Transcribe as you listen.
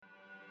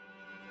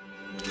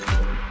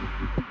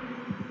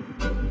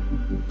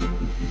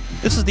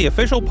is the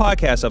official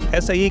podcast of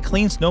SAE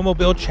Clean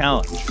Snowmobile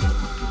Challenge.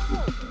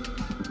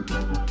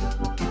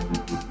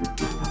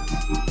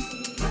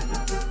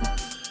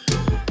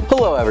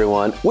 Hello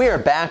everyone, we are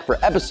back for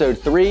episode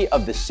 3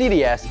 of the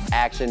CDS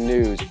Action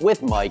News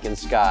with Mike and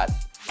Scott.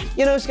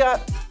 You know,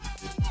 Scott,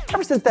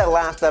 ever since that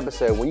last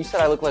episode when you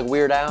said I look like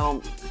Weird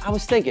Al, I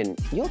was thinking,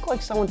 you look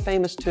like someone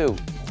famous too.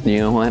 You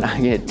know what?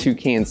 I get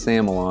Toucan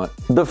Sam a lot.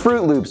 The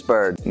Fruit Loops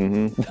bird.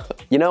 Mm-hmm.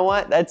 You know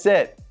what? That's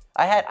it.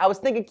 I was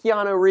thinking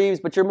Keanu Reeves,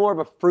 but you're more of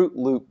a Fruit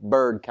Loop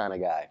bird kind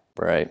of guy.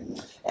 Right.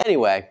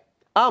 Anyway,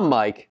 I'm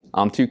Mike.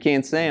 I'm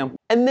Toucan Sam.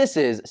 And this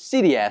is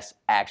CDS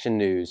Action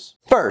News.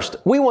 First,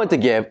 we want to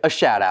give a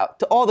shout out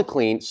to all the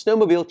Clean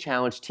Snowmobile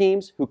Challenge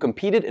teams who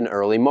competed in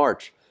early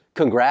March.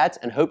 Congrats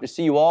and hope to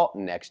see you all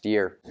next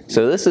year.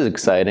 So this is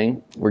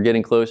exciting. We're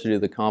getting closer to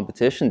the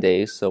competition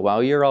days, so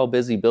while you're all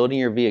busy building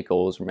your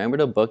vehicles, remember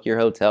to book your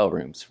hotel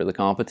rooms for the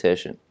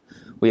competition.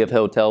 We have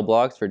hotel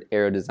blocks for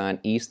Aero Design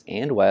East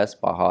and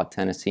West, Baja,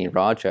 Tennessee, and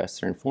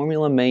Rochester, and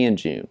Formula May and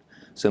June.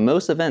 So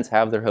most events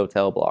have their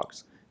hotel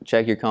blocks.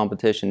 Check your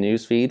competition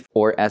newsfeed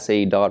or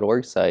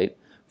SAE.org site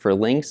for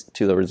links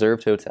to the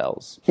reserved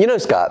hotels. You know,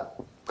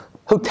 Scott,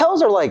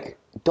 hotels are like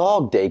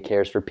dog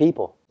daycares for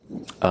people.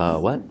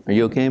 What? Are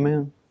you okay,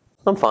 man?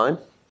 I'm fine.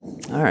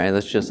 All right,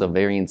 that's just a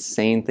very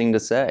insane thing to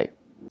say.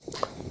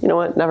 You know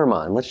what? Never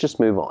mind. Let's just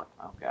move on.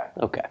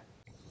 Okay.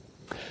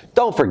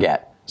 Don't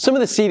forget, some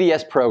of the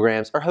CDS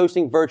programs are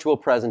hosting virtual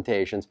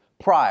presentations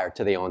prior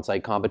to the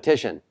on-site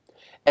competition.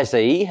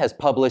 SAE has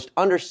published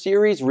under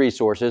series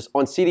resources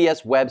on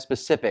CDS web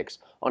specifics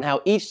on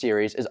how each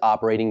series is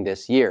operating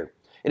this year.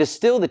 It is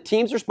still the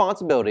team's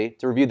responsibility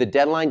to review the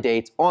deadline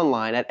dates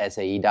online at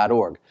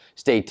SAE.org.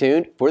 Stay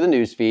tuned for the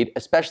newsfeed,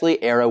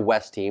 especially Aero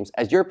West teams,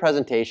 as your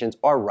presentations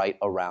are right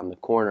around the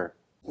corner.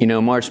 You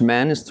know, March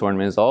Madness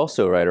tournament is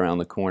also right around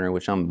the corner,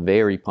 which I'm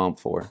very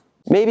pumped for.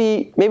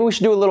 Maybe we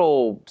should do a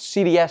little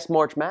CDS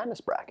March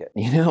Madness bracket.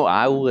 You know,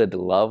 I would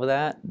love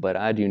that, but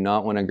I do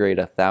not want to grade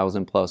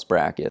 1,000+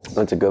 brackets.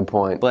 That's a good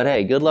point. But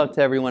hey, good luck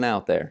to everyone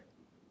out there.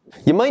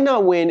 You might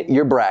not win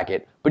your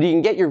bracket, but you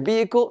can get your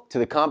vehicle to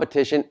the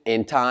competition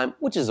in time,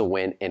 which is a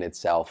win in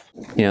itself.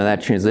 You know,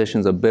 that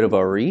transition's a bit of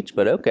a reach,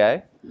 but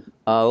okay.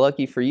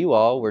 Lucky for you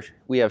all,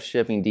 we have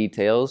shipping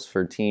details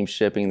for teams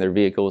shipping their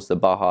vehicles to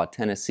Baja,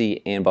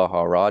 Tennessee and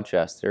Baja,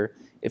 Rochester.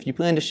 If you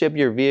plan to ship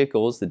your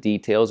vehicles, the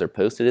details are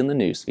posted in the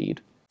newsfeed.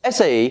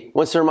 SAE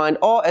wants to remind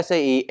all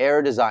SAE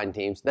Aero Design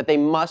teams that they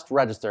must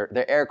register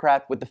their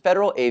aircraft with the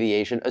Federal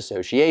Aviation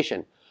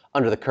Association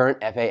under the current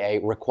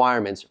FAA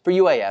requirements for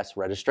UAS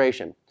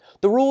registration.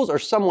 The rules are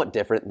somewhat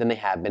different than they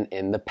have been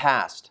in the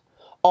past.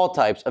 All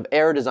types of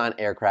Aero Design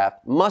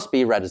aircraft must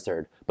be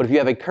registered, but if you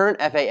have a current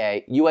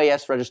FAA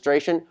UAS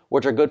registration,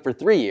 which are good for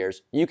 3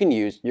 years, you can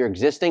use your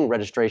existing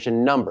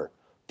registration number.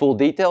 Full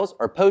details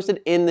are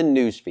posted in the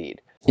newsfeed.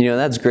 You know,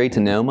 that's great to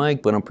know,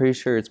 Mike, but I'm pretty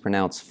sure it's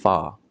pronounced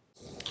FA.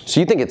 So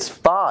you think it's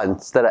FA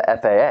instead of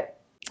FAA?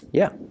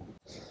 Yeah.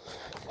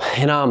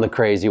 And I'm the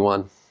crazy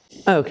one.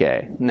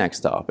 Okay,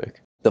 next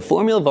topic. The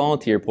Formula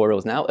Volunteer Portal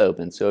is now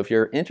open, so if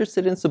you're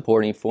interested in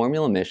supporting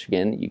Formula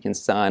Michigan, you can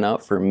sign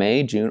up for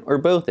May, June, or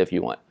both if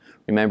you want.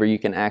 Remember, you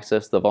can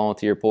access the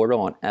Volunteer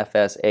Portal on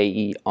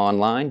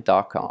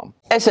fsaeonline.com.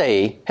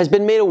 SAE has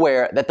been made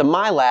aware that the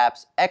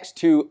MyLaps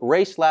X2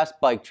 Racelast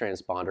bike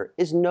transponder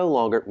is no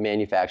longer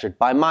manufactured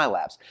by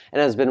MyLaps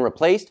and has been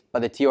replaced by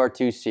the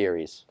TR2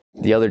 series.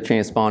 The other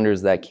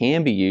transponders that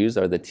can be used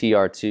are the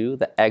TR2,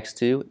 the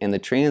X2, and the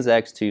Trans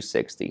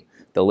X260.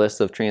 The list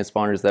of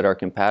transponders that are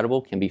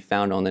compatible can be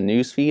found on the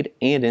newsfeed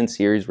and in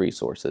series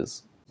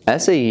resources.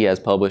 SAE has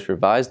published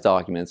revised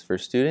documents for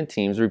student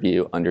teams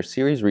review under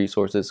Series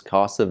Resources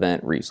Cost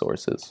Event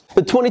Resources.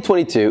 The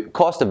 2022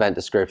 cost event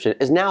description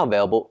is now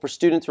available for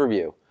students'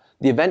 review.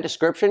 The event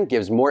description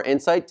gives more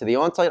insight to the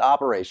on-site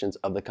operations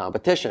of the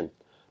competition.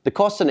 The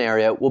cost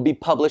scenario will be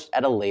published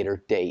at a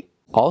later date.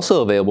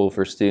 Also available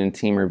for student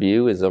team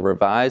review is a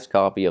revised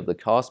copy of the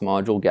cost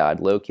module guide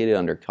located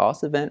under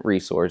Cost Event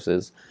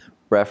Resources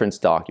Reference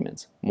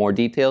Documents. More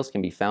details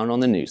can be found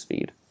on the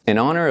newsfeed. In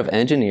honor of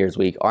Engineers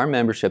Week, our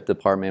membership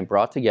department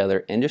brought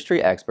together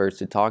industry experts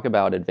to talk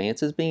about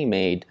advances being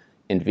made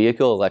in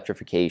vehicle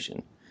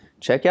electrification.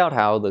 Check out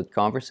how the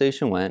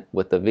conversation went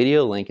with the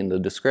video link in the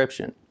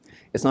description.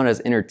 It's not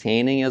as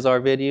entertaining as our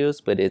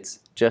videos, but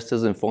it's just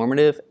as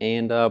informative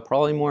and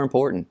probably more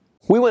important.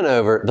 We went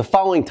over the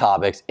following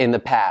topics in the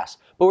past,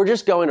 but we're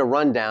just going to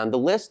run down the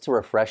list to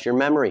refresh your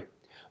memory.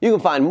 You can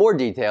find more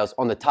details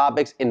on the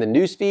topics in the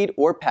newsfeed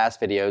or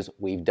past videos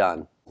we've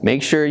done.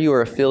 Make sure you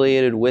are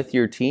affiliated with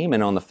your team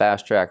and on the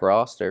Fast Track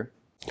roster.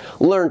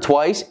 Learn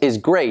Twice is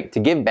great to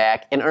give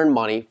back and earn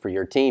money for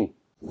your team.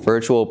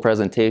 Virtual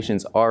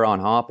presentations are on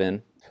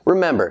Hopin.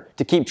 Remember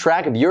to keep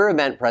track of your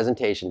event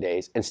presentation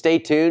days and stay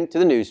tuned to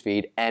the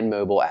newsfeed and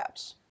mobile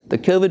apps. The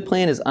COVID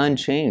plan is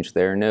unchanged.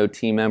 There are no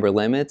team member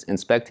limits and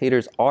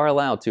spectators are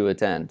allowed to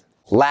attend.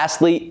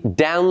 Lastly,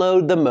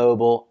 download the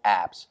mobile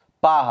apps.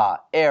 Baja,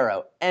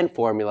 Aero, and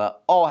Formula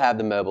all have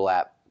the mobile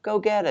app. Go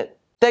get it.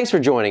 Thanks for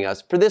joining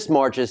us for this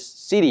March's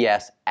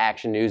CDS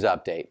Action News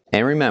Update.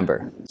 And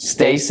remember,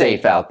 stay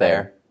safe out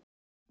there.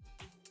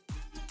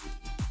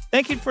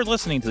 Thank you for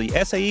listening to the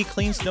SAE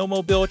Clean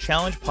Snowmobile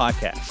Challenge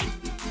podcast.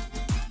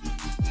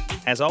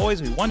 As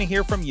always, we want to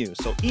hear from you,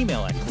 so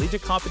email at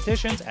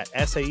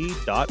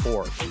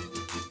collegiatecompetitions@sae.org.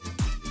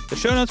 The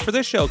show notes for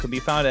this show can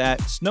be found at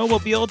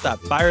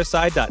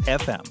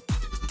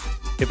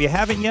snowmobile.fireside.fm. If you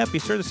haven't yet, be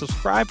sure to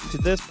subscribe to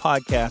this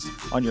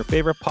podcast on your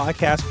favorite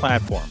podcast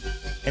platform.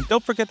 And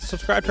don't forget to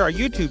subscribe to our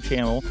YouTube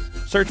channel.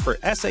 Search for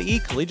SAE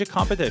Collegiate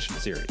Competition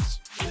Series.